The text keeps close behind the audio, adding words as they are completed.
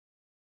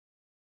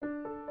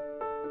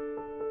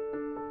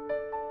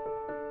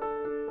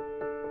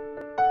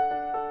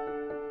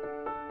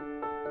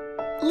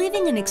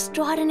Living an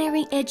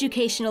extraordinary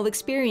educational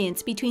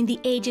experience between the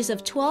ages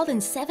of 12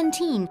 and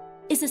 17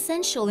 is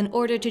essential in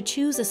order to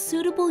choose a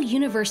suitable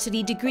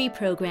university degree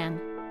program.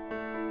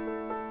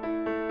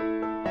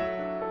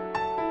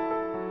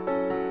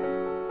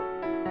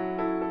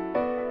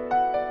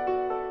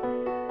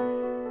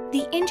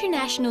 The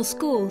international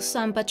school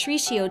San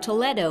Patricio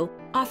Toledo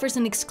offers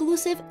an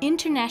exclusive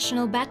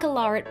International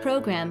Baccalaureate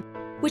program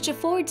which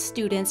affords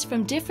students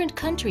from different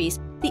countries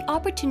the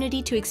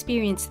opportunity to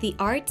experience the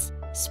arts,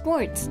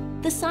 sports,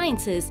 the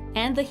sciences,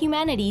 and the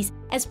humanities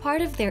as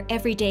part of their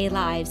everyday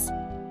lives.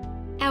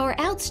 Our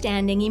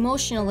outstanding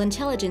emotional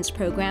intelligence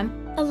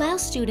program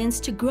allows students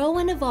to grow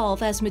and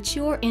evolve as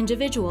mature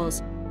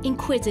individuals,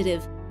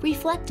 inquisitive,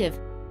 reflective,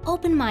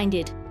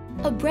 open-minded,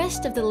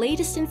 abreast of the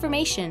latest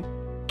information,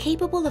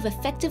 capable of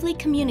effectively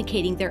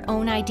communicating their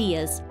own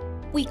ideas.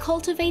 We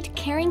cultivate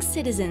caring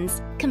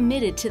citizens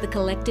committed to the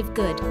collective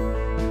good.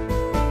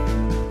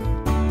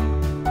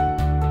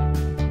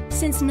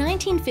 Since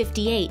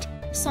 1958,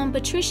 San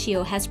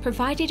Patricio has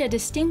provided a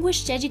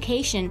distinguished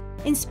education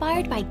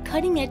inspired by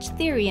cutting-edge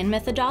theory and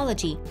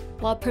methodology,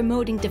 while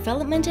promoting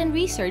development and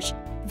research,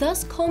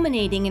 thus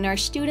culminating in our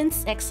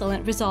students'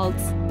 excellent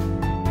results.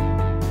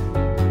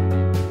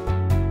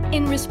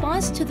 In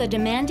response to the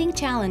demanding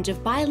challenge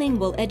of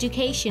bilingual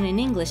education in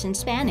English and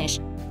Spanish,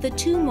 the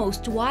two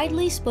most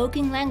widely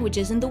spoken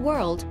languages in the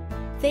world,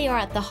 they are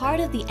at the heart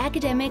of the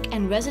academic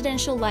and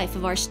residential life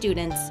of our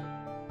students.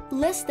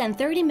 Less than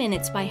 30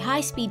 minutes by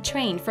high-speed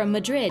train from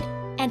Madrid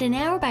and an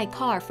hour by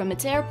car from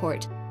its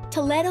airport,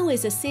 Toledo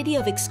is a city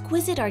of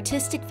exquisite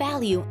artistic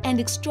value and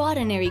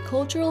extraordinary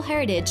cultural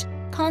heritage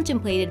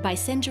contemplated by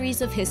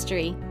centuries of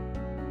history.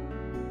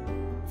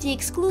 The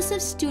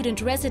exclusive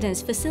student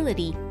residence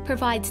facility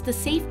provides the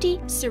safety,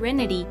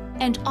 serenity,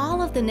 and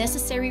all of the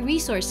necessary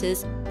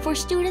resources for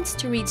students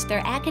to reach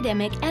their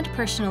academic and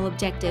personal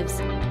objectives.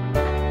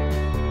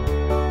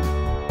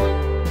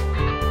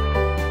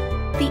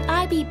 The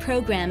IB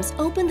programs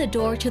open the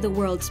door to the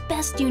world's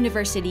best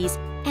universities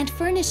and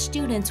furnish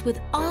students with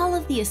all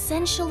of the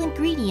essential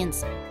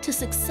ingredients to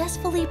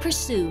successfully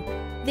pursue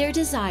their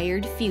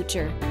desired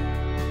future.